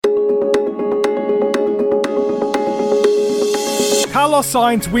Carlos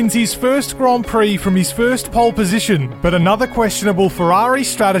Sainz wins his first Grand Prix from his first pole position, but another questionable Ferrari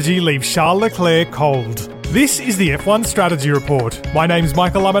strategy leaves Charles Leclerc cold. This is the F1 Strategy Report. My name's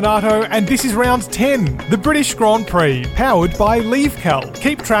Michael Laminato, and this is round 10, the British Grand Prix, powered by LeaveCal.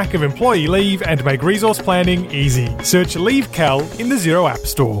 Keep track of employee leave and make resource planning easy. Search LeaveCal in the Xero App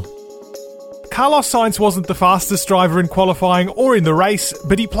Store. Carlos Sainz wasn't the fastest driver in qualifying or in the race,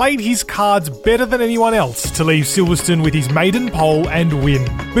 but he played his cards better than anyone else to leave Silverstone with his maiden pole and win.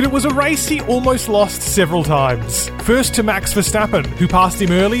 But it was a race he almost lost several times. First to Max Verstappen, who passed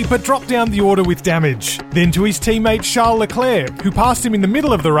him early but dropped down the order with damage. Then to his teammate Charles Leclerc, who passed him in the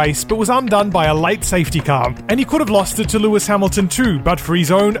middle of the race but was undone by a late safety car. And he could have lost it to Lewis Hamilton too, but for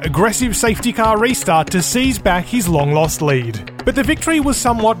his own aggressive safety car restart to seize back his long-lost lead. But the victory was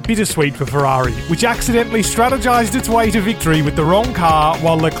somewhat bittersweet for Ferrari, which accidentally strategized its way to victory with the wrong car,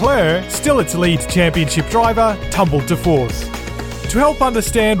 while Leclerc, still its lead championship driver, tumbled to fourth. To help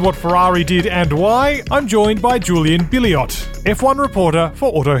understand what Ferrari did and why, I'm joined by Julian Billiot, F1 reporter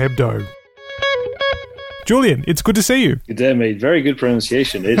for Auto Hebdo. Julian, it's good to see you. Good day, mate. Very good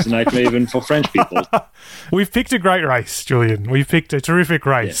pronunciation. It's a nightmare even for French people. We've picked a great race, Julian. We've picked a terrific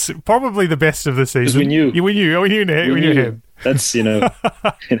race. Yeah. Probably the best of the season. Because we knew. We knew. That's, we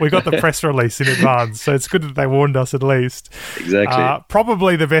got the press release in advance, so it's good that they warned us at least. Exactly.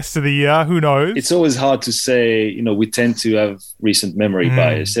 Probably the best of the year. Who knows? It's always hard to say. We tend to have recent memory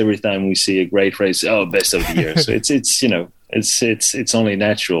bias. Every time we see a great race, best of the year. So it's only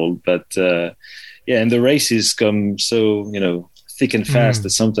natural. But and the races come so thick and fast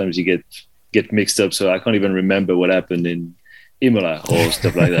that sometimes you get mixed up. So I can't even remember what happened in Imola or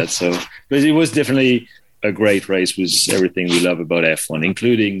stuff like that. So, but it was definitely a great race with everything we love about F1,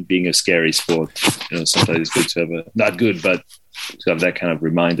 including being a scary sport. Sometimes it's good to have not good, but to have that kind of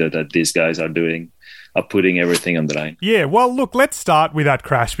reminder that these guys are putting everything on the line. Yeah, well, look, let's start with that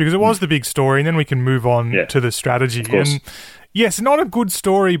crash because it was the big story, and then we can move on to the strategy. And yes, not a good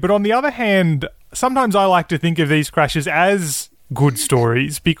story, but on the other hand, sometimes I like to think of these crashes as good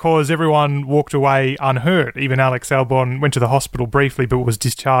stories because everyone walked away unhurt. Even Alex Albon went to the hospital briefly but was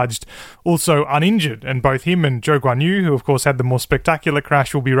discharged also uninjured. And both him and Zhou Guanyu, who of course had the more spectacular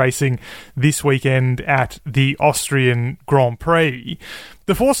crash, will be racing this weekend at the Austrian Grand Prix.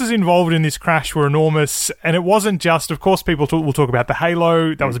 The forces involved in this crash were enormous, and it wasn't just, of course, people will talk about the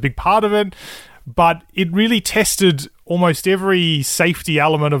halo. That was a big part of it. But it really tested almost every safety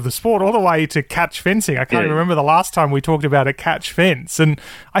element of the sport, all the way to catch fencing. I can't even remember the last time we talked about a catch fence. And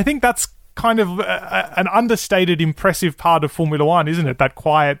I think that's kind of an understated, impressive part of Formula One, isn't it? That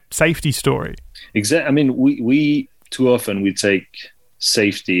quiet safety story. Exactly. I mean, we too often we take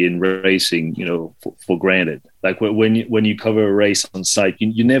safety in racing, for granted. Like when you cover a race on site,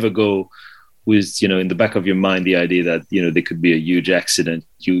 you never go with, in the back of your mind, the idea that, there could be a huge accident.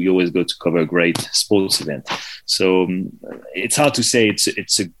 You always go to cover a great sports event. So it's hard to say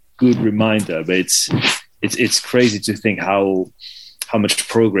it's a good reminder, but it's crazy to think how much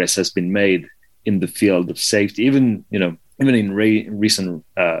progress has been made in the field of safety. Even in recent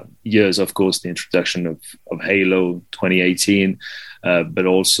years, of course, the introduction of Halo 2018, but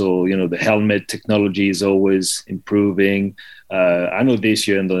also, the helmet technology is always improving. I know this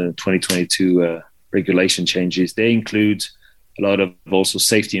year in the 2022 regulation changes, they include a lot of also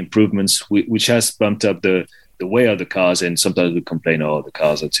safety improvements, which has bumped up the weight of the cars. And sometimes we complain, the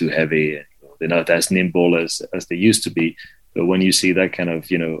cars are too heavy, they're not as nimble as they used to be. But when you see that kind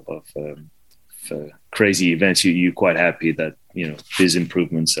of, of crazy events, you're quite happy that, these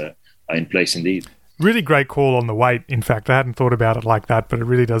improvements are in place indeed. Really great call on the weight. In fact, I hadn't thought about it like that, but it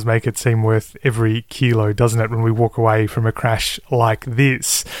really does make it seem worth every kilo, doesn't it, when we walk away from a crash like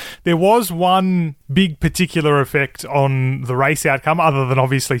this? There was one big particular effect on the race outcome, other than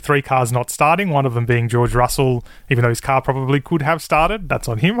obviously three cars not starting, one of them being George Russell, even though his car probably could have started. That's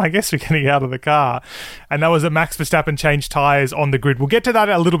on him, I guess, for getting out of the car. And that was that Max Verstappen changed tyres on the grid. We'll get to that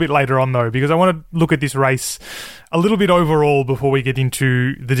a little bit later on, though, because I want to look at this race a little bit overall before we get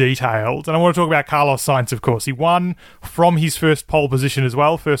into the details. And I want to talk about Carlos Sainz, of course. He won from his first pole position as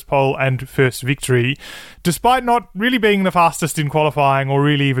well, first pole and first victory, despite not really being the fastest in qualifying or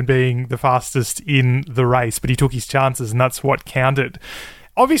really even being the fastest in the race. But he took his chances, and that's what counted.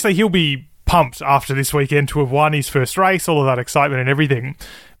 Obviously, he'll be pumped after this weekend to have won his first race, all of that excitement and everything.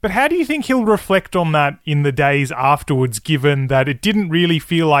 But how do you think he'll reflect on that in the days afterwards, given that it didn't really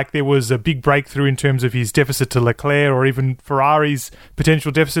feel like there was a big breakthrough in terms of his deficit to Leclerc or even Ferrari's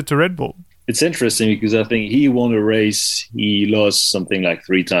potential deficit to Red Bull? It's interesting because I think he won a race, he lost something like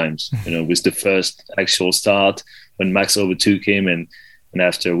 3 times, with the first actual start when Max overtook him and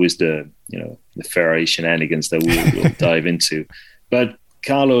after with the Ferrari shenanigans that we'll dive into. But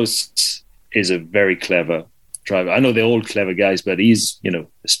Carlos is a very clever driver. I know they're all clever guys, but he's,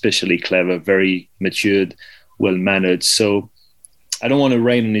 especially clever, very matured, well-mannered. So I don't want to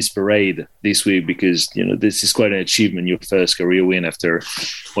rain on his parade this week because, this is quite an achievement, your first career win after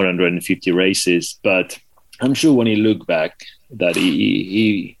 150 races. But I'm sure when he look back that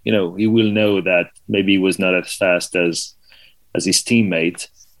he will know that maybe he was not as fast as his teammate.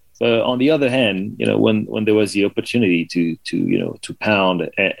 But on the other hand, when there was the opportunity to pound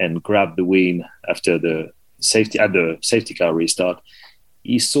and grab the win after the safety car restart,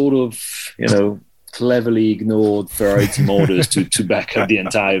 he sort of, cleverly ignored Ferrari team orders to back up the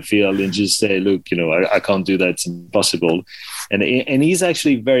entire field and just say, look, I can't do that. It's impossible. And he's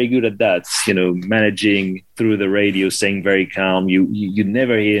actually very good at that, managing through the radio, staying very calm. You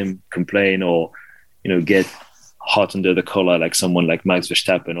never hear him complain or, get hot under the collar like someone like Max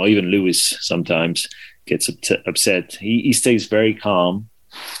Verstappen or even Lewis sometimes gets upset. He stays very calm.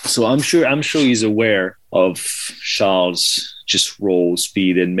 So I'm sure he's aware of Charles' just raw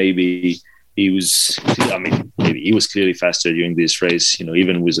speed, and maybe he was clearly faster during this race,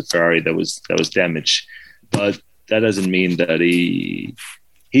 even with a Ferrari that was damaged. But that doesn't mean that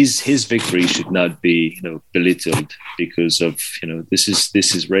his victory should not be, belittled because of, this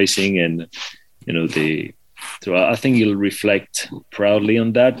is racing, and, so I think he'll reflect proudly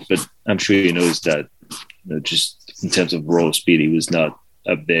on that, but I'm sure he knows that, just in terms of raw speed, he was not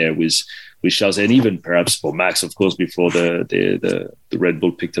up there with Charles, and even perhaps for Max, of course, before the Red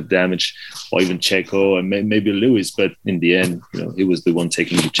Bull picked up damage, or even Checo and maybe Lewis. But in the end, he was the one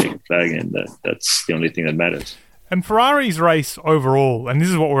taking the checkered flag, and that's the only thing that matters. And Ferrari's race overall, and this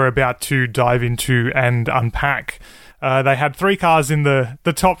is what we're about to dive into and unpack. They had 3 cars in the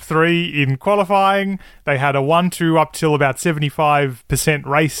top 3 in qualifying. They had a 1-2 up till about 75%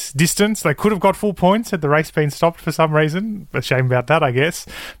 race distance. They could have got full points had the race been stopped for some reason. A shame about that, I guess.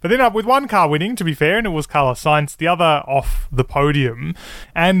 But then up with 1 car winning, to be fair, and it was Carlos Sainz, the other off the podium.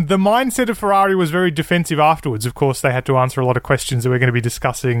 And the mindset of Ferrari was very defensive afterwards. Of course, they had to answer a lot of questions that we're going to be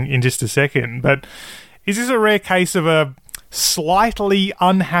discussing in just a second. But is this a rare case of a slightly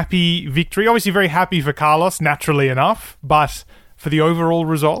unhappy victory? Obviously very happy for Carlos, naturally enough, but for the overall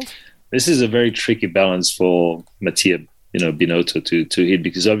result? This is a very tricky balance for Mattia, Binotto to hit,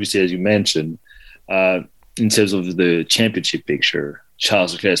 because obviously, as you mentioned, in terms of the championship picture,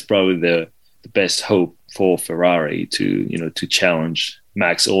 Charles Leclerc is probably the best hope for Ferrari to challenge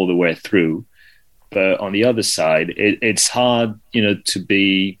Max all the way through. But on the other side, it's hard, to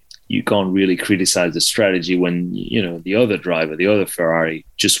be. You can't really criticize the strategy when, the other driver, the other Ferrari,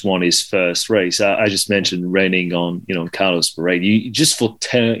 just won his first race. I just mentioned raining on, Carlos' parade.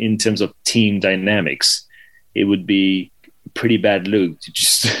 In terms of team dynamics, it would be a pretty bad look to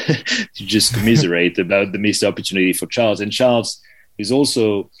just commiserate about the missed opportunity for Charles. And Charles is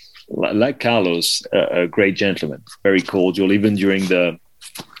also, like Carlos, a great gentleman, very cordial, even during the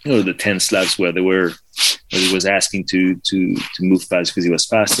 10 laps where he was asking to move fast because he was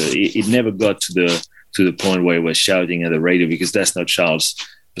faster. It never got to the point where he was shouting at the radio, because that's not Charles'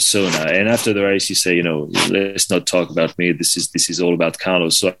 persona. And after the race, he said, let's not talk about me. This is all about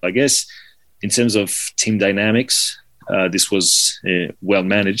Carlos. So I guess in terms of team dynamics, this was well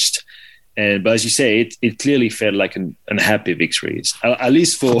managed. But as you say, it clearly felt like an unhappy victory, at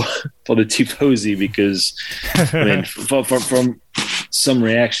least for the Tifosi, because from some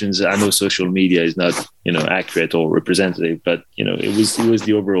reactions, I know social media is not accurate or representative, but it was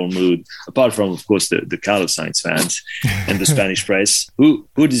the overall mood. Apart from, of course, the Carlos Sainz fans and the Spanish press, who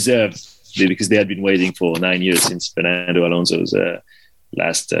deserved it, because they had been waiting for 9 years since Fernando Alonso's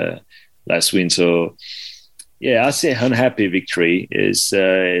last win. So. Yeah, I'd say unhappy victory is.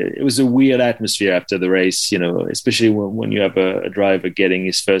 It was a weird atmosphere after the race, especially when you have a driver getting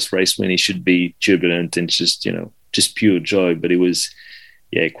his first race win. He should be jubilant and just pure joy. But it was,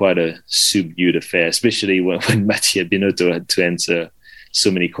 quite a subdued affair, especially when Mattia Binotto had to answer so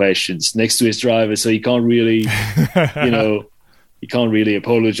many questions next to his driver. So he can't really, he can't really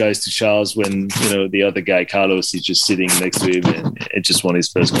apologize to Charles when the other guy Carlos is just sitting next to him and it just won his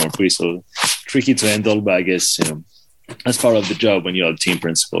first Grand Prix. So tricky to handle, but I guess that's part of the job when you're a team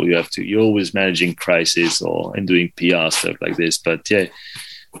principal. You're always managing crisis and doing PR stuff like this. But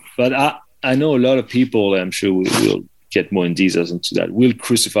I know a lot of people, I'm sure we'll get more in details into that, will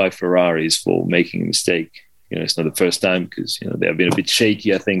crucify Ferraris for making a mistake. It's not the first time, because they have been a bit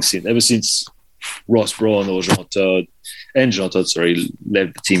shaky, I think, ever since Ross Brawn or Jean Todt left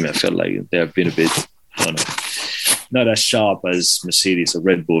the team. I felt like they have been a bit, not as sharp as Mercedes or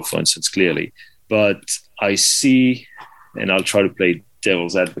Red Bull, for instance, clearly. But I see, and I'll try to play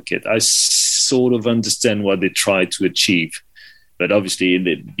devil's advocate, I sort of understand what they try to achieve But obviously,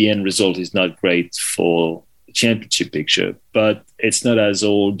 the end result is not great for the championship picture. But it's not as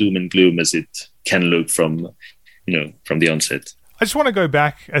all doom and gloom as it can look from the onset. I just want to go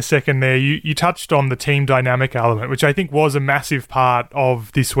back a second there. You touched on the team dynamic element, which I think was a massive part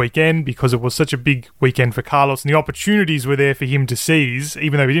of this weekend because it was such a big weekend for Carlos and the opportunities were there for him to seize,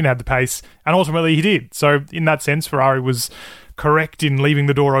 even though he didn't have the pace, and ultimately he did. So in that sense, Ferrari was correct in leaving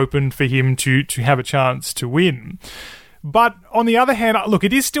the door open for him to have a chance to win. But on the other hand, look,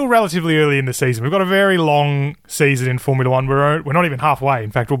 it is still relatively early in the season. We've got a very long season in Formula One. We're not even halfway. In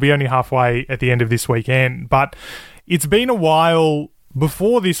fact, we'll be only halfway at the end of this weekend. But it's been a while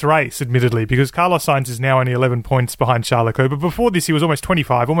before this race, admittedly, because Carlos Sainz is now only 11 points behind Charles Leclerc. But before this, he was almost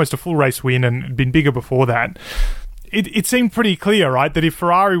 25, almost a full race win, and been bigger before that. It seemed pretty clear, right, that if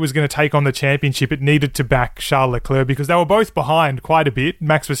Ferrari was going to take on the championship, it needed to back Charles Leclerc because they were both behind quite a bit.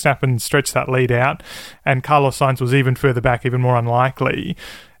 Max Verstappen stretched that lead out, and Carlos Sainz was even further back, even more unlikely.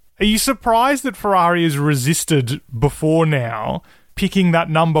 Are you surprised that Ferrari has resisted before now picking that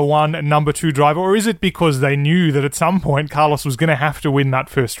number one and number two driver, or is it because they knew that at some point Carlos was going to have to win that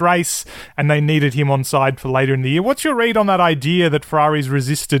first race and they needed him on side for later in the year? What's your read on that idea that Ferrari's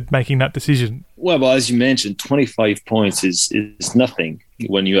resisted making that decision? Well, as you mentioned, 25 points is nothing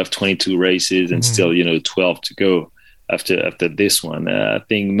when you have 22 races and still 12 to go after this one. I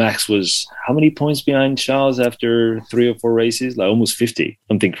think Max was how many points behind Charles after 3 or 4 races? Like almost 50,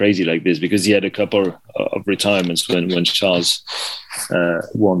 something crazy like this, because he had a couple of retirements when Charles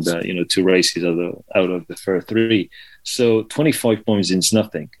won the 2 races out of the first 3. So 25 points is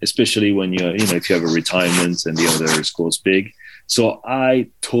nothing, especially when if you have a retirement and the other scores big. So I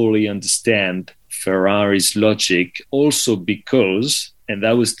totally understand Ferrari's logic, also because, and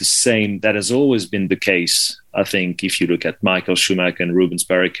that has always been the case, I think, if you look at Michael Schumacher and Rubens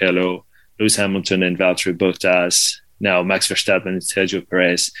Barrichello, Lewis Hamilton and Valtteri Bottas, now Max Verstappen and Sergio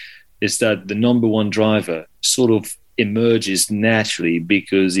Perez, is that the number one driver sort of emerges naturally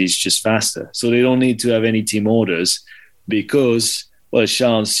because he's just faster. So they don't need to have any team orders because, well,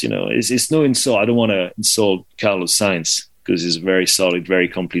 Charles, it's no insult. I don't want to insult Carlos Sainz because he's a very solid, very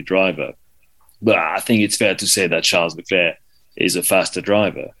complete driver. But I think it's fair to say that Charles Leclerc is a faster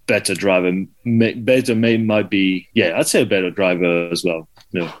driver, better driver, might be, I'd say a better driver as well,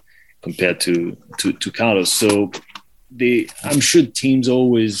 compared to Carlos. So I'm sure teams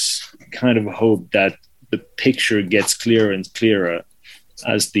always kind of hope that the picture gets clearer and clearer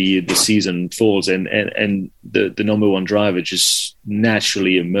as the season unfolds, and the number one driver just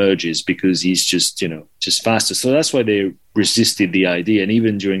naturally emerges because he's just faster. So that's why they resisted the idea, and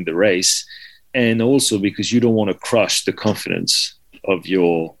even during the race. And also because you don't want to crush the confidence of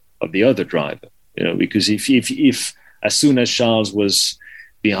the other driver, because if as soon as Charles was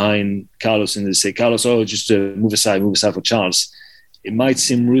behind Carlos and they say, Carlos, just move aside for Charles, it might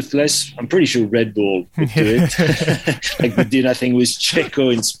seem ruthless. I'm pretty sure Red Bull would do it, like they did, I think, with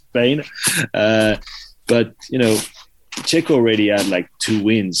Checo in Spain. But Checo already had like 2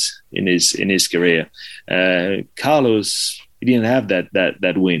 wins in his career. Carlos, he didn't have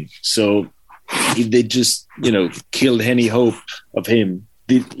that win, so if they just killed any hope of him,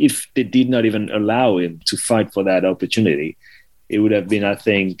 if they did not even allow him to fight for that opportunity, it would have been, I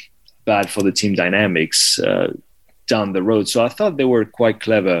think, bad for the team dynamics down the road. So I thought they were quite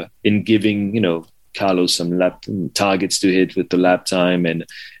clever in giving Carlos some lap targets to hit with the lap time, and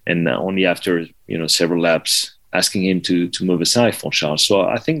only after several laps asking him to move aside for Charles. So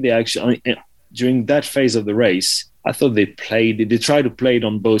I think they actually, during that phase of the race, I thought they tried to play it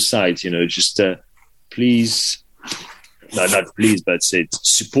on both sides, please, no, not please, but say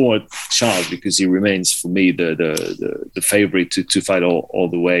support Charles because he remains for me the favorite to fight all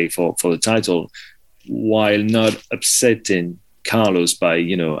the way for the title, while not upsetting Carlos by,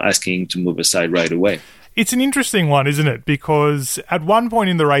 asking him to move aside right away. It's an interesting one, isn't it? Because at one point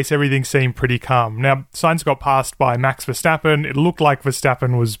in the race, everything seemed pretty calm. Now, Sainz got passed by Max Verstappen. It looked like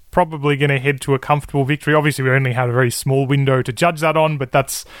Verstappen was probably going to head to a comfortable victory. Obviously, we only had a very small window to judge that on, but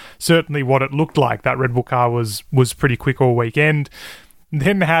that's certainly what it looked like. That Red Bull car was pretty quick all weekend.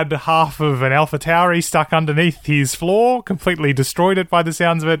 Then had half of an AlphaTauri stuck underneath his floor, completely destroyed it by the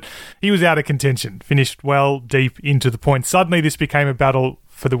sounds of it. He was out of contention, finished well deep into the points. Suddenly, this became a battle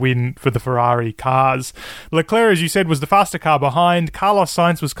for the win for the Ferrari cars. Leclerc, as you said, was the faster car behind. Carlos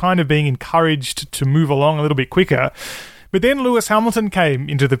Sainz was kind of being encouraged to move along a little bit quicker. But then Lewis Hamilton came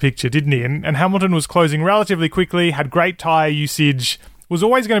into the picture, didn't he? And Hamilton was closing relatively quickly, had great tyre usage, was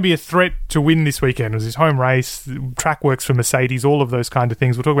always going to be a threat to win this weekend. It was his home race, track works for Mercedes, all of those kind of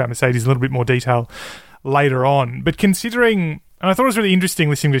things. We'll talk about Mercedes in a little bit more detail later on. But considering And I thought it was really interesting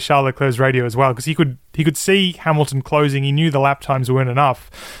listening to Charles Leclerc's radio as well, because he could see Hamilton closing. He knew the lap times weren't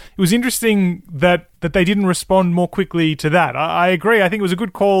enough. It was interesting that they didn't respond more quickly to that. I agree. I think it was a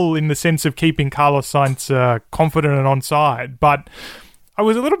good call in the sense of keeping Carlos Sainz confident and on side. But I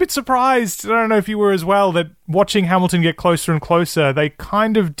was a little bit surprised, I don't know if you were as well, that watching Hamilton get closer and closer, they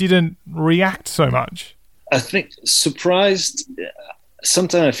kind of didn't react so much. I think surprised...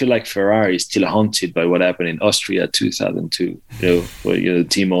 Sometimes I feel like Ferrari is still haunted by what happened in Austria 2002. Where the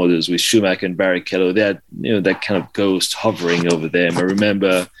team orders with Schumacher and Barrichello. They had that kind of ghost hovering over them. I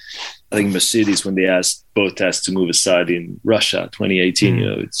remember, I think Mercedes when they asked Bottas to move aside in Russia 2018.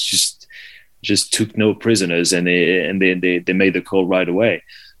 It's just took no prisoners, and they made the call right away.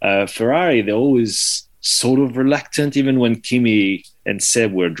 Ferrari, they're always sort of reluctant, even when Kimi and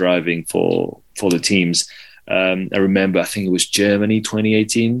Seb were driving for the teams. I remember, I think it was Germany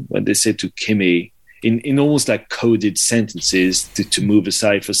 2018, when they said to Kimi in almost like coded sentences to move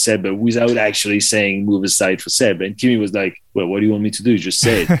aside for Seb, but without actually saying move aside for Seb. And Kimi was like, well, what do you want me to do? Just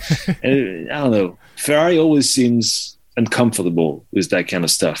say it. And I don't know. Ferrari always seems uncomfortable with that kind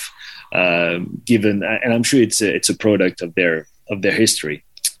of stuff, given, and I'm sure it's a product of their history.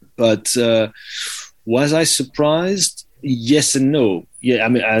 But was I surprised? Yes and no. Yeah, I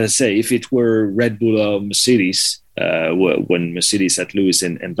mean, as I say, if it were Red Bull or Mercedes, when Mercedes had Lewis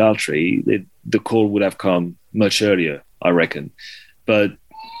and Valtteri, the call would have come much earlier, I reckon. But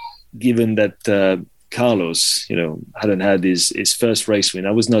given that Carlos, hadn't had his first race win,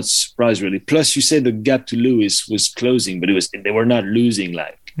 I was not surprised really. Plus, you said the gap to Lewis was closing, but they were not losing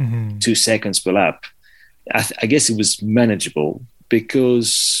like 2 seconds per lap. I guess it was manageable,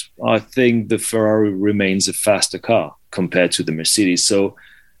 because I think the Ferrari remains a faster car compared to the Mercedes. So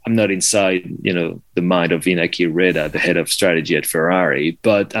I'm not inside, the mind of Iñaki Reda, the head of strategy at Ferrari,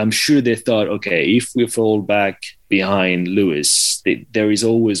 but I'm sure they thought, okay, if we fall back behind Lewis, there is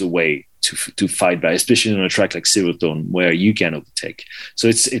always a way to fight back, especially on a track like Silverstone where you can overtake. So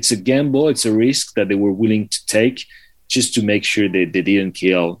it's a gamble, it's a risk that they were willing to take just to make sure they didn't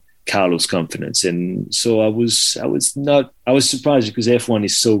kill Carlos' confidence. And so I was surprised, because F1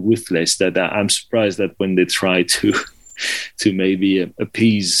 is so ruthless that I'm surprised that when they try to maybe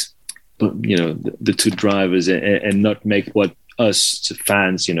appease the two drivers and not make what us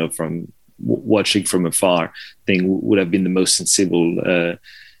fans from watching from afar think would have been the most sensible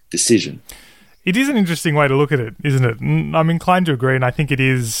decision. It is an interesting way to look at it, isn't it? I'm inclined to agree, and I think it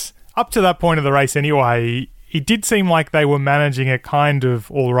is up to that point of the race anyway. It did seem like they were managing it kind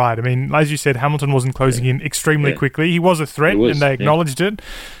of all right. I mean, as you said, Hamilton wasn't closing in extremely quickly. He was a threat, and they acknowledged it.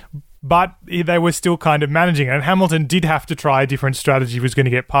 But they were still kind of managing it. And Hamilton did have to try a different strategy if he was going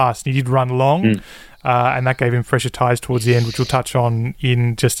to get past. He did run long, and that gave him fresher tyres towards the end, which we'll touch on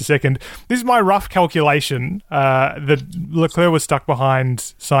in just a second. This is my rough calculation that Leclerc was stuck behind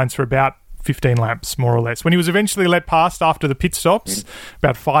Sainz for about 15 laps, more or less. When he was eventually let past after the pit stops,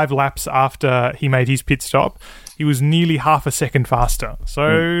 about 5 laps after he made his pit stop, he was nearly half a second faster. So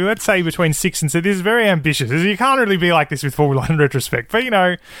let's say between 6 and 7. This is very ambitious. You can't really be like this with Formula 1 in retrospect.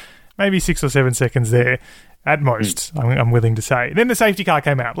 But, maybe 6 or 7 seconds there at most, I'm willing to say. Then the safety car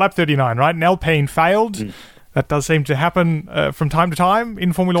came out, lap 39, right? And Alpine failed. That does seem to happen from time to time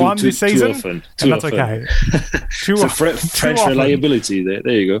in Formula 1 this season. Too often. Okay. Too French reliability there.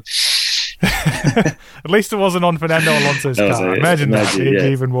 There you go. At least it wasn't on Fernando Alonso's car. Imagine that. He'd be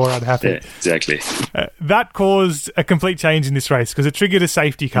even more unhappy. Yeah, exactly. That caused a complete change in this race because it triggered a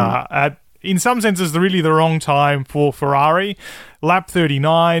safety car at, in some senses, really the wrong time for Ferrari. Lap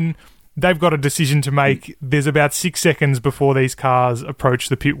 39, they've got a decision to make. There's about 6 seconds before these cars approach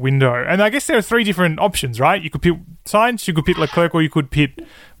the pit window. And I guess there are 3 different options, right? You could pit Sainz, you could pit Leclerc, or you could pit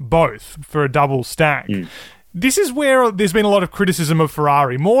both for a double stack. This is where there's been a lot of criticism of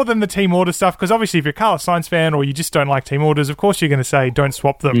Ferrari, more than the team order stuff, because obviously if you're a Carlos Sainz fan or you just don't like team orders, of course you're going to say don't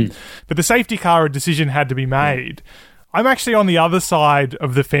swap them. But the safety car, a decision had to be made. I'm actually on the other side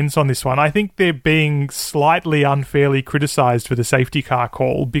of the fence on this one. I think they're being slightly unfairly criticised for the safety car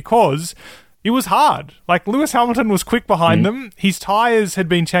call because it was hard. Like, Lewis Hamilton was quick behind them. His tyres had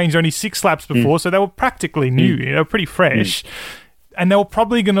been changed only 6 laps before, so they were practically new, pretty fresh. And they were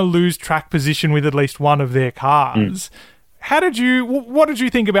probably going to lose track position with at least one of their cars. What did you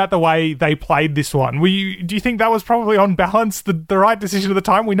think about the way they played this one? Do you think that was probably on balance the right decision at the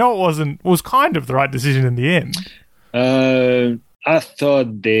time? We know it was kind of the right decision in the end. I thought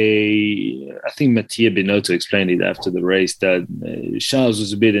I think Mattia Binotto explained it after the race that Charles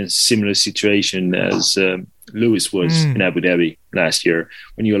was a bit in a similar situation as Lewis was in Abu Dhabi last year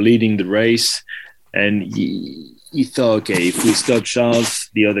when you were leading the race and you thought, okay, if we stop Charles,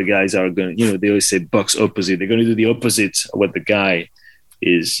 the other guys are going to, they always say box opposite. They're going to do the opposite of what the guy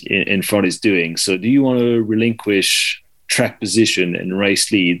is in front is doing. So do you want to relinquish track position and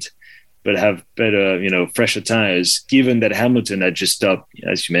race lead, but have better, fresher tires, given that Hamilton had just stopped,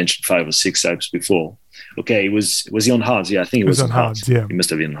 as you mentioned, 5 or 6 laps before? Okay, was he on hards? Yeah, I think it was on hards. Yeah. He must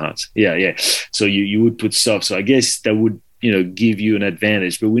have been on hards. Yeah. So you would put softs. So I guess that would, give you an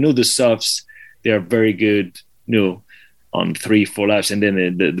advantage. But we know the softs, they are very good, on 3-4 laps, and then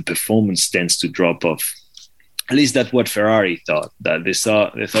the performance tends to drop off. At least that's what Ferrari thought. That they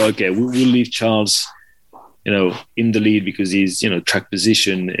thought, okay, we'll leave Charles, in the lead because he's, track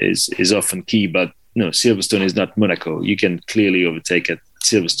position is often key. But Silverstone is not Monaco. You can clearly overtake at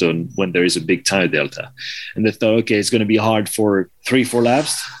Silverstone when there is a big tire delta. And they thought, okay, it's going to be hard for 3-4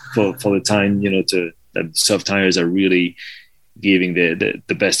 laps for the time, that soft tires are really giving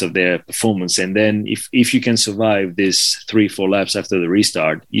the best of their performance. And then if you can survive this 3-4 laps after the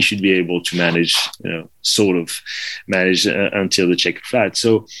restart, you should be able to manage, until the checkered flag.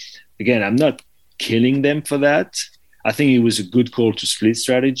 So again, I'm not killing them for that. I think it was a good call to split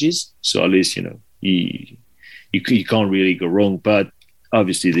strategies. So at least, you can't really go wrong, but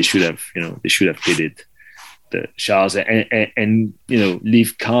obviously they should have pitted the Charles and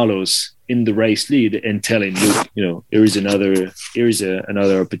leave Carlos in the race lead and tell him, look, here is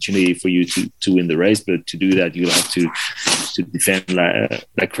another opportunity for you to win the race, but to do that you'll have to defend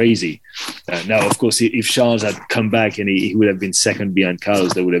like crazy. Now, of course, if Charles had come back and he would have been second behind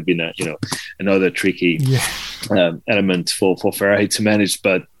Carlos, that would have been another tricky element for Ferrari to manage.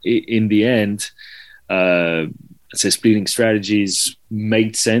 But in the end, I'd say splitting strategies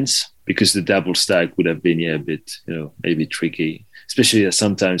made sense, because the double stack would have been a bit, maybe tricky, especially as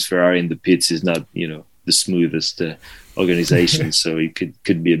sometimes Ferrari in the pits is not, the smoothest organization, so it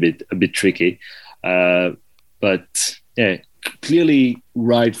could be a bit tricky. But yeah, clearly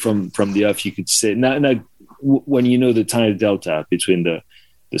right from the off, you could say now when the tire delta between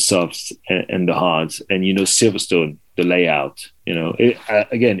the softs and the hards, and Silverstone, the layout,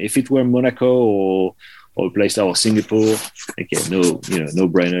 again, if it were Monaco or place or Singapore, okay, no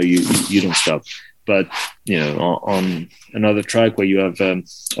brainer, you don't stop. But on another track where you have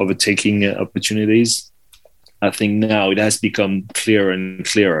overtaking opportunities, I think now it has become clearer and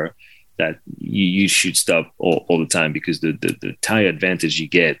clearer that you should stop all the time, because the tire advantage you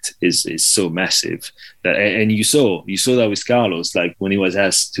get is so massive that, and you saw that with Carlos, like when he was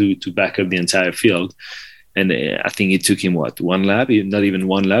asked to back up the entire field. And I think it took him, one lap, not even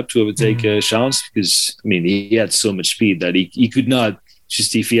one lap to overtake Charles, because, he had so much speed that he could not,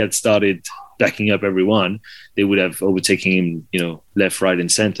 just if he had started backing up everyone, they would have overtaken him, left, right, and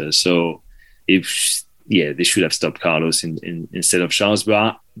center. So, they should have stopped Carlos instead of Charles.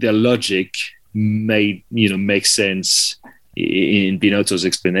 But their logic makes sense in Binotto's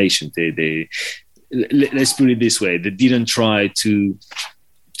explanation. Let's put it this way: they didn't try to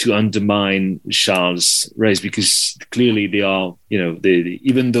undermine Charles' race, because clearly they are,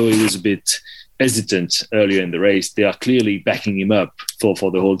 even though he was a bit hesitant earlier in the race, they are clearly backing him up for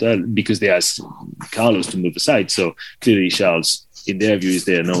the whole time, because they asked Carlos to move aside. So clearly Charles, in their view, is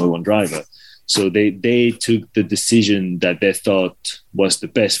their number one driver. So they took the decision that they thought was the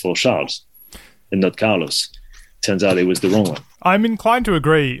best for Charles and not Carlos. Turns out it was the wrong one. I'm inclined to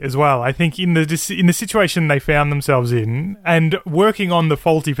agree as well. I think in the situation they found themselves in, and working on the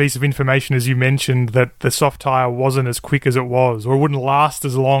faulty piece of information, as you mentioned, that the soft tyre wasn't as quick as it was, or wouldn't last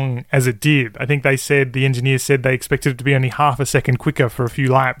as long as it did. I think the engineers said they expected it to be only half a second quicker for a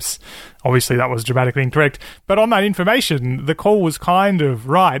few laps. Obviously, that was dramatically incorrect. But on that information, the call was kind of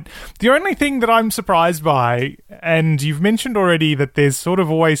right. The only thing that I'm surprised by, and you've mentioned already that there's sort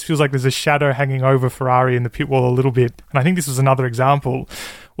of always feels like there's a shadow hanging over Ferrari in the pit wall a little bit, and I think this was another example,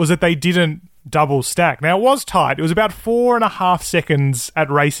 was that they didn't double stack. Now, it was tight. It was about 4.5 seconds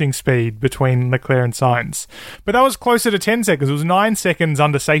at racing speed between Leclerc and Sainz. But that was closer to 10 seconds. It was 9 seconds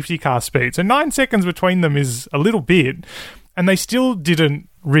under safety car speed. So 9 seconds between them is a little bit. And they still didn't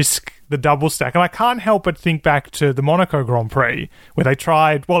risk the double stack. And I can't help but think back to the Monaco Grand Prix, where they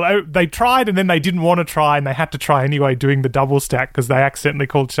tried and then they didn't want to try, and they had to try anyway doing the double stack because they accidentally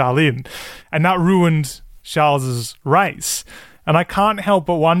called Charles in. And that ruined Charles's race. And I can't help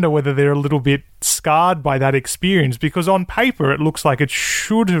but wonder whether they're a little bit scarred by that experience, because on paper it looks like it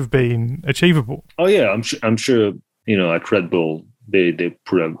should have been achievable. Oh yeah, I'm sure at Red Bull they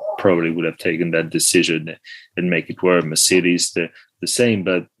probably would have taken that decision and make it work. Mercedes the same,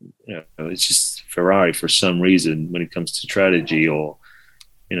 but it's just Ferrari for some reason when it comes to strategy or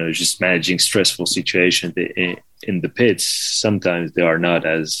just managing stressful situations in the pits. Sometimes they are not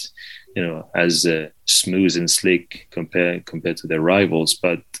as as smooth and slick compared to their rivals.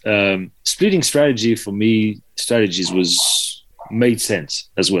 But splitting strategies made sense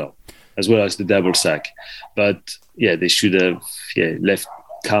as well as the double stack. But yeah, they should have left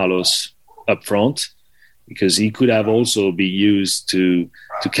Carlos up front, because he could have also be used to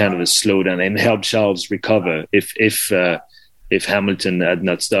kind of slow down and help Charles recover if Hamilton had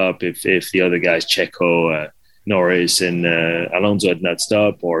not stopped, if the other guys, Checo, Norris and Alonso had not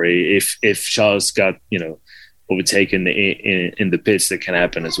stopped, or if Charles got overtaken in the pits, that can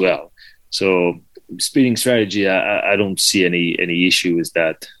happen as well. So speeding strategy, I don't see any issue with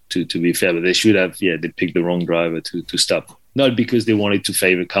that. To be fair, but they should have they picked the wrong driver to stop. Not because they wanted to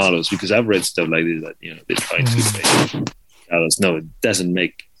favor Carlos, because I've read stuff like this that they're trying to favor Carlos. No, it doesn't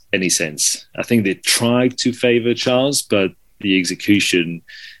make any sense. I think they tried to favor Charles, but the execution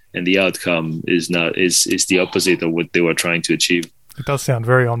and the outcome is the opposite of what they were trying to achieve. It does sound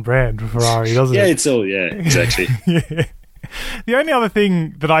very on brand for Ferrari, doesn't it? Yeah, exactly. Yeah. The only other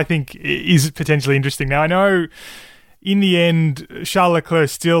thing that I think is potentially interesting, now I know in the end, Charles Leclerc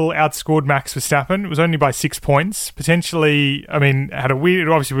still outscored Max Verstappen. It was only by 6 points. Potentially, had a win. It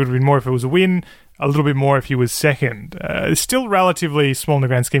obviously would have been more if it was a win, a little bit more if he was second. Still relatively small in the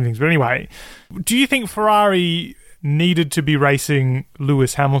grand scheme of things. But anyway, do you think Ferrari needed to be racing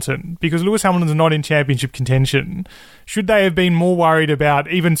Lewis Hamilton? Because Lewis Hamilton's not in championship contention. Should they have been more worried about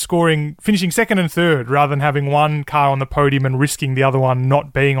even finishing second and third, rather than having one car on the podium and risking the other one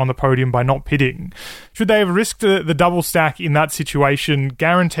not being on the podium by not pitting? Should they have risked the double stack in that situation,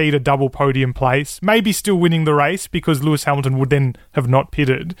 guaranteed a double podium place, maybe still winning the race because Lewis Hamilton would then have not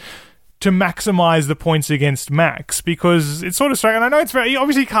pitted, to maximise the points against Max? Because it's sort of strange, and I know it's very...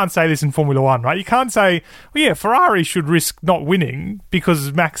 Obviously, you can't say this in Formula One, right? You can't say, well, yeah, Ferrari should risk not winning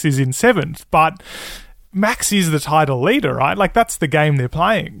because Max is in seventh, but Max is the title leader, right? Like, that's the game they're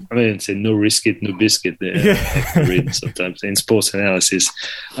playing. It's a no risk it, no biscuit. Sometimes in sports analysis.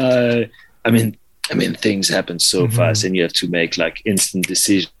 Things happen so fast, and you have to make like instant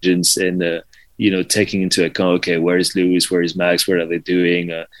decisions, and taking into account, okay, where is Lewis, where is Max, what are they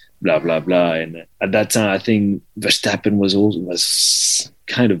doing, blah blah blah. And at that time, I think Verstappen was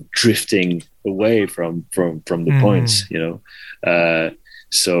kind of drifting away from the points,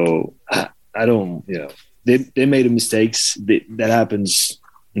 So I don't, they made mistakes. That happens,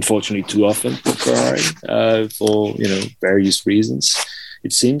 unfortunately, too often for Ferrari for various reasons,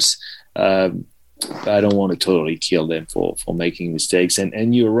 it seems. I don't want to totally kill them for making mistakes.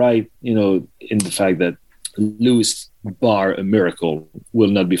 And you're right, in the fact that Lewis, bar a miracle, will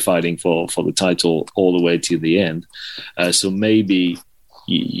not be fighting for the title all the way to the end. So maybe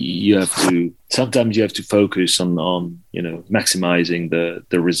sometimes you have to focus on maximizing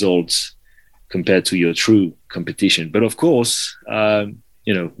the results compared to your true competition. But of course,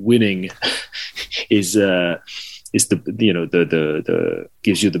 winning is the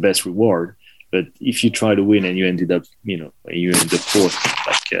gives you the best reward. But if you try to win and you ended up, you ended up fourth,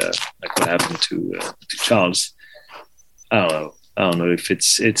 like what happened to Charles, I don't know if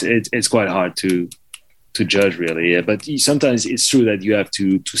it's quite hard to judge, really. Yeah, but sometimes it's true that you have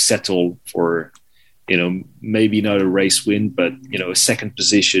to settle for, maybe not a race win, but a second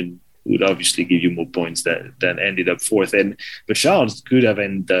position would obviously give you more points than ended up fourth. But Charles could have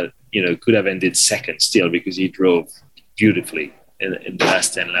ended second still, because he drove beautifully in the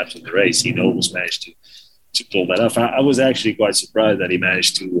last 10 laps of the race. He almost managed to pull that off. I was actually quite surprised that he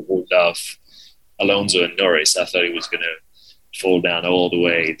managed to hold off Alonso and Norris. I thought he was going to fall down all the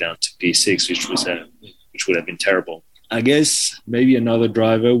way down to P6, which would have been terrible. I guess maybe another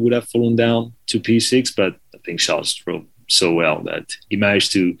driver would have fallen down to P6, but I think Charles drove so well that he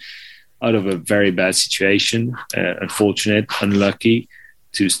managed to, out of a very bad situation, unfortunate, unlucky,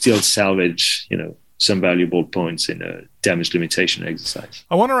 to still salvage, some valuable points in a damage limitation exercise.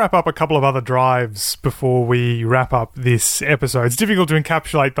 I want to wrap up a couple of other drives before we wrap up this episode. It's difficult to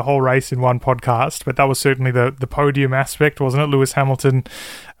encapsulate the whole race in one podcast, but that was certainly the podium aspect, wasn't it? Lewis Hamilton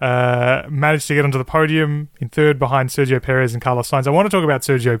managed to get onto the podium in third behind Sergio Perez and Carlos Sainz. I want to talk about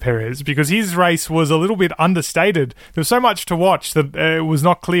Sergio Perez because his race was a little bit understated. There was so much to watch that it was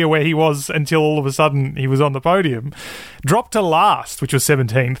not clear where he was until all of a sudden he was on the podium. Dropped to last, which was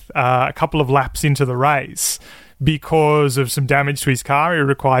 17th, a couple of laps into the race because of some damage to his car. He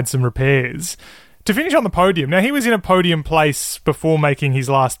required some repairs to finish on the podium. Now, he was in a podium place before making his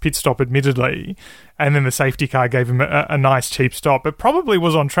last pit stop, admittedly, and then the safety car gave him a nice cheap stop, but probably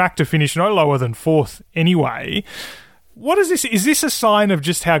was on track to finish no lower than fourth anyway. What is this? Is this a sign of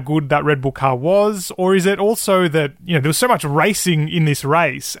just how good that Red Bull car was, or is it also that, there was so much racing in this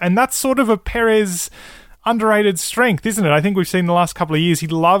race, and that's sort of a Perez underrated strength, isn't it? I think we've seen the last couple of years, he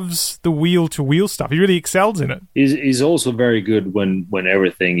loves the wheel-to-wheel stuff. He really excels in it. He's also very good when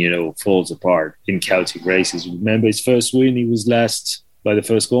everything, falls apart in chaotic races. Remember his first win, he was last by the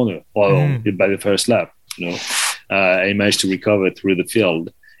first corner, or by the first lap, and he managed to recover through the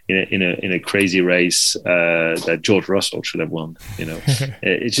field in a crazy race that George Russell should have won.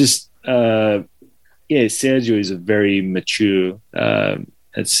 It's just Sergio is a very mature,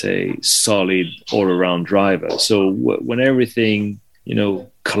 let's say, solid all-around driver. So when everything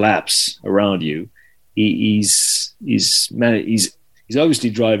collapse around you, he's obviously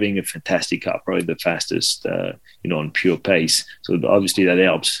driving a fantastic car, probably the fastest, on pure pace. So obviously that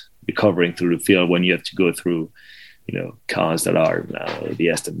helps recovering through the field when you have to go through cars that are the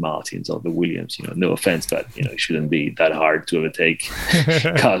Aston Martins or the Williams. No offense, but it shouldn't be that hard to overtake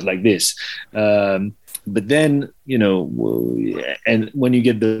cars like this. But then and when you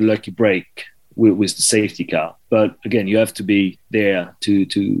get the lucky break with the safety car, but again, you have to be there to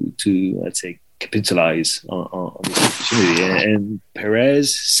let's say capitalize on this opportunity. And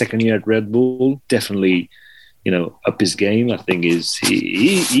Perez, second year at Red Bull, definitely up his game. I think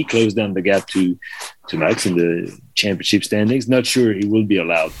he closed down the gap to Max in the championship standings. Not sure he will be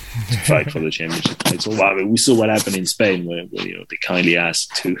allowed to fight for the championship. We saw what happened in Spain where they kindly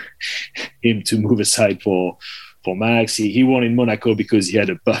asked him to move aside for Max. He won in Monaco because he had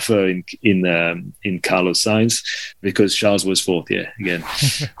a buffer in Carlos Sainz, because Charles was fourth. Yeah, again,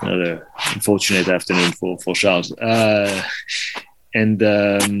 another unfortunate afternoon for Charles.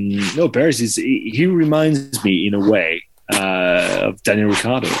 Perez he reminds me in a way of Daniel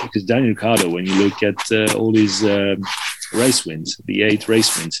Ricciardo, because Daniel Ricciardo, when you look at all his race wins, the 8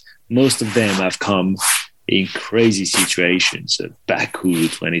 race wins, most of them have come in crazy situations. Baku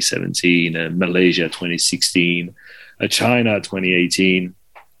 2017, Malaysia 2016, China 2018.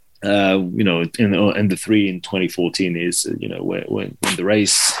 And the 3 in 2014 is when the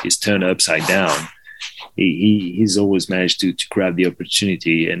race is turned upside down. He's always managed to grab the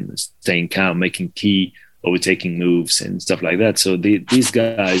opportunity and staying calm, making key overtaking moves and stuff like that. So these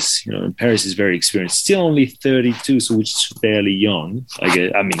guys, and Perez is very experienced, still only 32, so which is fairly young.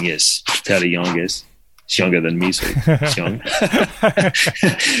 Yes, fairly young. Yes, it's younger than me, so it's young.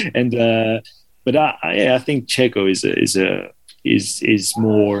 But I think Checo is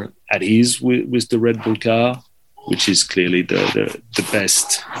more at ease with the Red Bull car, which is clearly the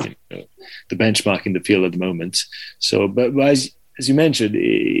best, the benchmark in the field at the moment. So, but as you mentioned,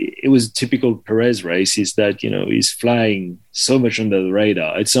 it was a typical Perez race, is that, he's flying so much under the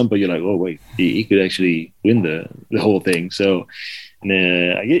radar. At some point, you're like, oh, wait, he could actually win the whole thing. So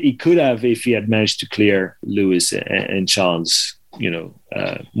he could have, if he had managed to clear Lewis and Charles,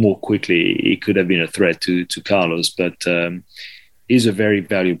 more quickly, he could have been a threat to Carlos. But he's a very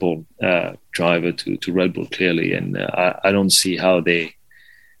valuable driver to Red Bull, clearly. And I don't see how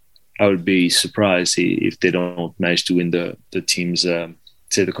I would be surprised if they don't manage to win the team's,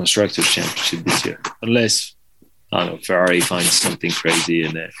 say, the Constructors' Championship this year, unless Ferrari finds something crazy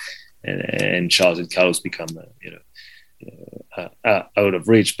and Charles and Carlos become out of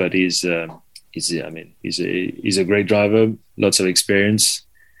reach. But he's a great driver, lots of experience,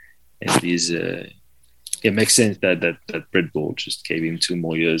 and it makes sense that Red Bull just gave him 2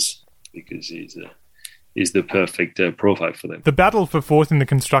 more years, because he's the perfect profile for them. The battle for fourth in the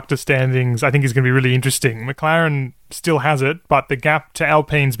constructor standings, I think, is going to be really interesting. McLaren still has it, but the gap to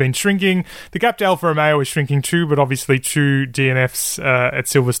Alpine's been shrinking. The gap to Alfa Romeo is shrinking too, but obviously 2 DNFs at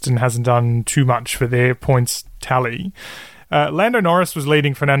Silverstone hasn't done too much for their points tally. Lando Norris was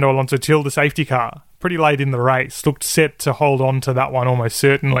leading Fernando Alonso till the safety car pretty late in the race, looked set to hold on to that one almost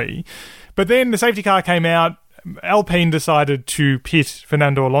certainly. But then the safety car came out, Alpine decided to pit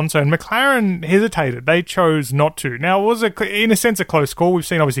Fernando Alonso, and McLaren hesitated. They chose not to. Now, it was, in a sense, a close call. We've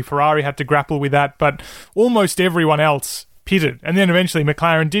seen, obviously, Ferrari had to grapple with that, but almost everyone else pitted. And then eventually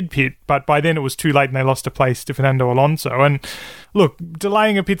McLaren did pit, but by then it was too late and they lost a place to Fernando Alonso. And look,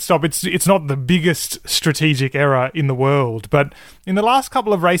 delaying a pit stop, it's not the biggest strategic error in the world, but in the last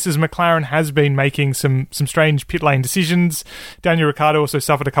couple of races, McLaren has been making some strange pit lane decisions. Daniel Ricciardo also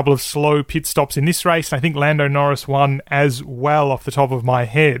suffered a couple of slow pit stops in this race, and I think Lando Norris won as well, off the top of my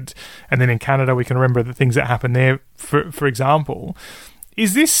head. And then in Canada, we can remember the things that happened there, for example.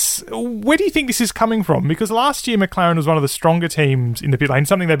 Where do you think this is coming from? Because last year McLaren was one of the stronger teams in the pit lane,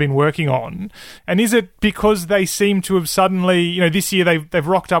 something they've been working on. And is it because they seem to have suddenly, this year they've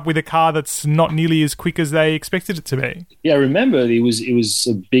rocked up with a car that's not nearly as quick as they expected it to be? Yeah, I remember it was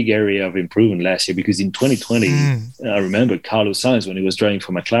a big area of improvement last year, because in 2020, I remember Carlos Sainz, when he was driving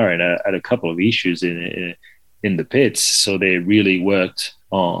for McLaren, had a couple of issues in the pits. So they really worked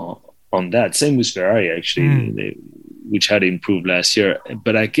on on that. Same with Ferrari, actually, which had improved last year.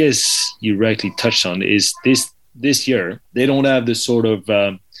 But I guess you rightly touched on is this year, they don't have the sort of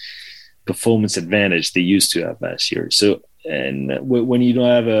performance advantage they used to have last year. So, and when you don't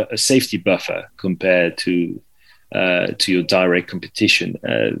have a safety buffer compared to your direct competition,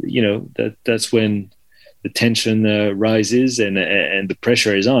 that's when the tension rises and the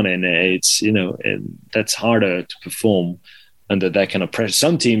pressure is on, and it's and that's harder to perform under that kind of pressure.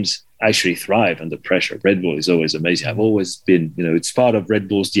 Some teams actually thrive under pressure. Red Bull is always amazing. I've always been, it's part of Red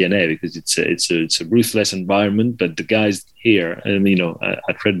Bull's DNA because it's a ruthless environment. But the guys here,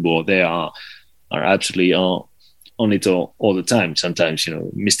 at Red Bull, they are absolutely on it all the time. Sometimes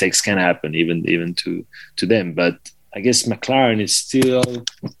mistakes can happen even to them. But I guess McLaren is still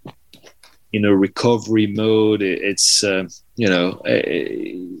recovery mode. It's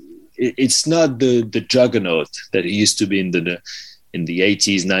it's not the juggernaut that it used to be in the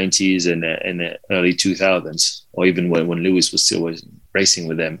 80s, 90s, and the early 2000s, or even when Lewis was still racing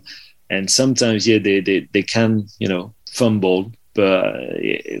with them. And sometimes, they can, fumble. But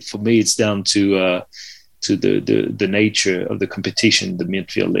for me, it's down to the nature of the competition. The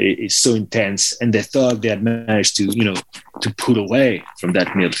midfield is so intense, and they thought they had managed to pull away from that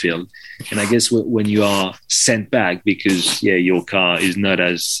midfield. And I guess when you are sent back because your car is not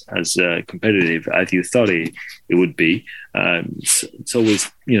as competitive as you thought it would be, it's always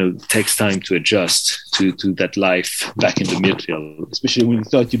takes time to adjust to that life back in the midfield, especially when you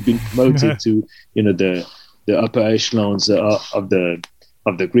thought you'd been promoted to the upper echelons of the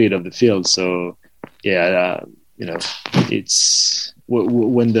grid of the field. So it's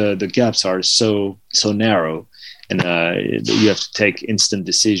when the gaps are so narrow, and you have to take instant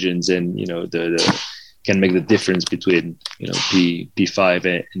decisions, and the can make the difference between P5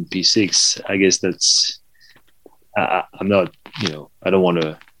 and P6. I guess that's I'm not I don't want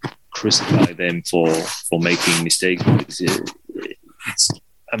to crucify them for making mistakes.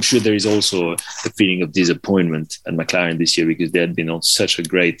 I'm sure there is also a feeling of disappointment at McLaren this year because they had been on such a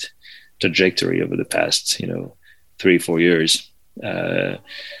great trajectory over the past 3-4 years.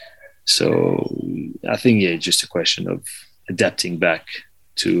 So I think it's just a question of adapting back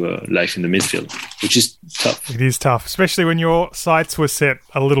to life in the midfield, which is tough. It is tough, especially when your sights were set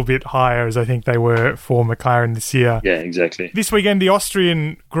a little bit higher, as I think they were for McLaren this year. Yeah, exactly. This weekend, the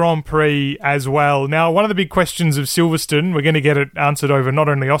Austrian Grand Prix as well. Now, one of the big questions of Silverstone, we're going to get it answered over not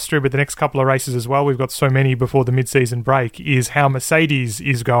only Austria, but the next couple of races as well. We've got so many before the mid-season break, is how Mercedes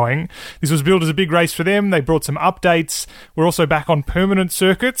is going. This was billed as a big race for them. They brought some updates. We're also back on permanent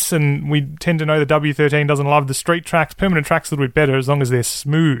circuits, and we tend to know the W13 doesn't love the street tracks. Permanent tracks a little bit better as long as they're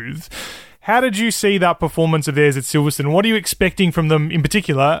smooth. How did you see that performance of theirs at Silverstone? What are you expecting from them in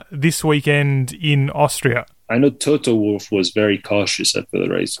particular this weekend in Austria? I know Toto Wolff was very cautious after the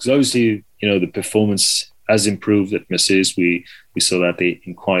race because obviously, the performance has improved at Mercedes. We saw that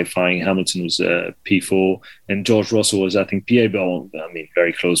in qualifying. Hamilton was P4 and George Russell was, I think, PA, but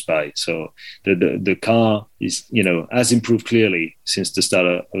very close by. So the car is, has improved clearly since the start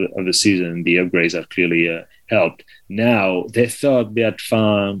of the season. The upgrades have clearly helped. Now they thought they had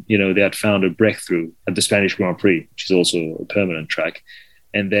found a breakthrough at the Spanish Grand Prix, which is also a permanent track,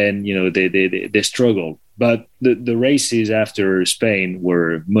 and then they struggled. But the races after Spain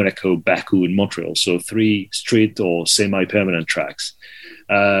were Monaco, Baku, and Montreal, so 3 street or semi-permanent tracks.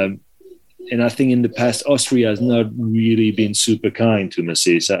 And I think in the past, Austria has not really been super kind to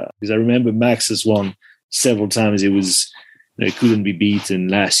Mercedes, because I remember Max has won several times. It couldn't be beaten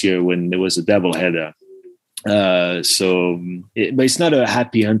last year when there was a double header. But it's not a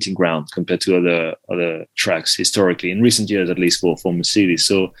happy hunting ground compared to other tracks historically, in recent years at least for Mercedes.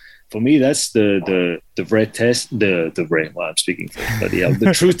 So for me, that's the test, I'm speaking for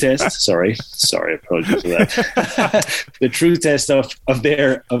the true test. Sorry, apologies for that. The true test of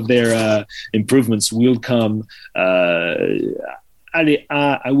their improvements will come. I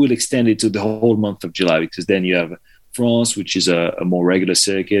will extend it to the whole month of July, because then you have France, which is a more regular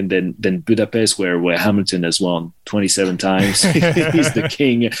circuit, then Budapest, where Hamilton has won 27 times. He's the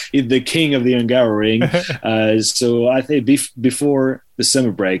king of the Hungaroring. So I think before the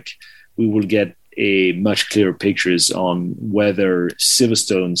summer break, we will get a much clearer pictures on whether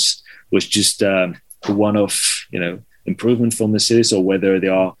Silverstone's was just a one-off, improvement for Mercedes, or whether they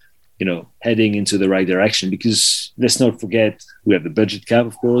are, heading into the right direction. Because let's not forget, we have the budget cap,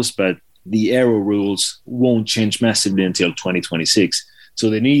 of course, but the aero rules won't change massively until 2026. So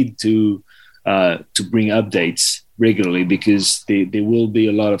they need to bring updates regularly, because there will be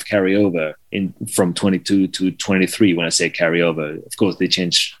a lot of carryover from 22 to 23. When I say carryover, of course, they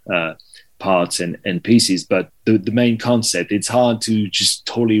change parts and pieces, but the main concept, it's hard to just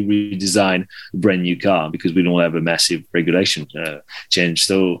totally redesign a brand new car because we don't have a massive regulation change.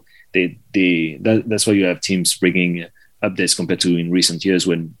 So that's why you have teams bringing updates compared to in recent years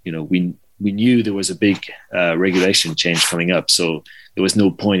when, we knew there was a big regulation change coming up. So there was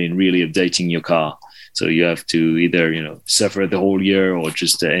no point in really updating your car. So you have to either, suffer the whole year or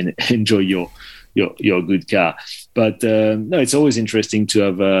just enjoy your good car. But no, it's always interesting to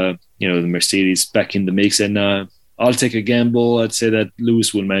have the Mercedes back in the mix, and I'll take a gamble. I'd say that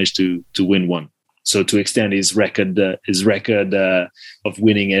Lewis will manage to win one, so to extend his record of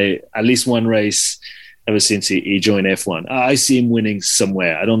winning at least one race ever since he joined F1. I see him winning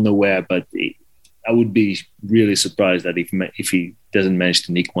somewhere. I don't know where, but I would be really surprised that if he doesn't manage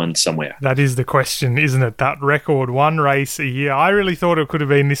to nick one somewhere. That is the question, isn't it? That record, one race a year. I really thought it could have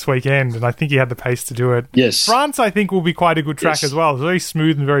been this weekend, and I think he had the pace to do it. Yes. France, I think, will be quite a good track as well. It's very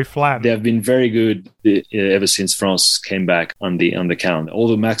smooth and very flat. They have been very good ever since France came back on the count.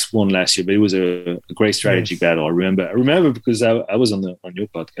 Although Max won last year, but it was a great strategy battle. I remember because I was on your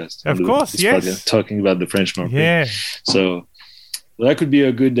podcast. Of course, yes. Podcast, talking about the French market. Yeah. So that could be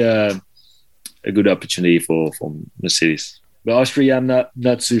a good opportunity for Mercedes. But Austria, I'm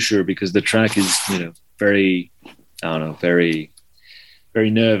not so sure because the track is, very very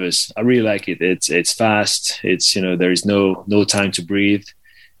nervous. I really like it. It's fast. It's there is no time to breathe,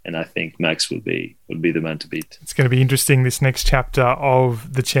 and I think Max would be the man to beat. It's going to be interesting, this next chapter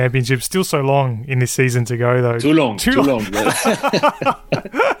of the championship. Still so long in this season to go, though. Too long.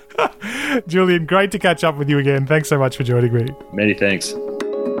 Julian, great to catch up with you again. Thanks so much for joining me. Many thanks.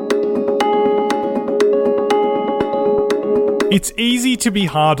 It's easy to be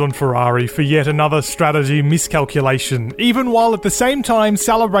hard on Ferrari for yet another strategy miscalculation, even while at the same time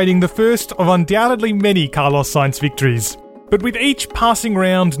celebrating the first of undoubtedly many Carlos Sainz victories. But with each passing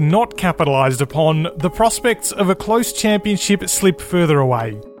round not capitalised upon, the prospects of a close championship slip further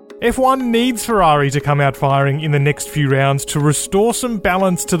away. F1 needs Ferrari to come out firing in the next few rounds to restore some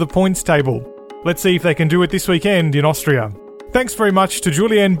balance to the points table. Let's see if they can do it this weekend in Austria. Thanks very much to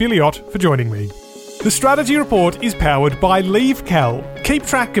Julien Billiot for joining me. The Strategy Report is powered by LeaveCal. Keep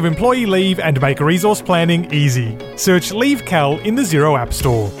track of employee leave and make resource planning easy. Search LeaveCal in the Xero App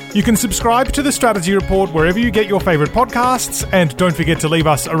Store. You can subscribe to The Strategy Report wherever you get your favourite podcasts, and don't forget to leave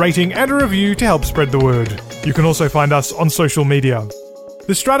us a rating and a review to help spread the word. You can also find us on social media.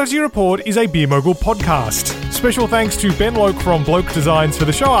 The Strategy Report is a Beer Mogul podcast. Special thanks to Ben Loke from Bloke Designs for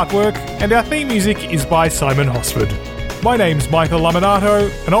the show artwork, and our theme music is by Simon Hosford. My name's Michael Laminato,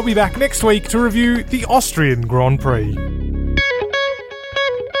 and I'll be back next week to review the Austrian Grand Prix.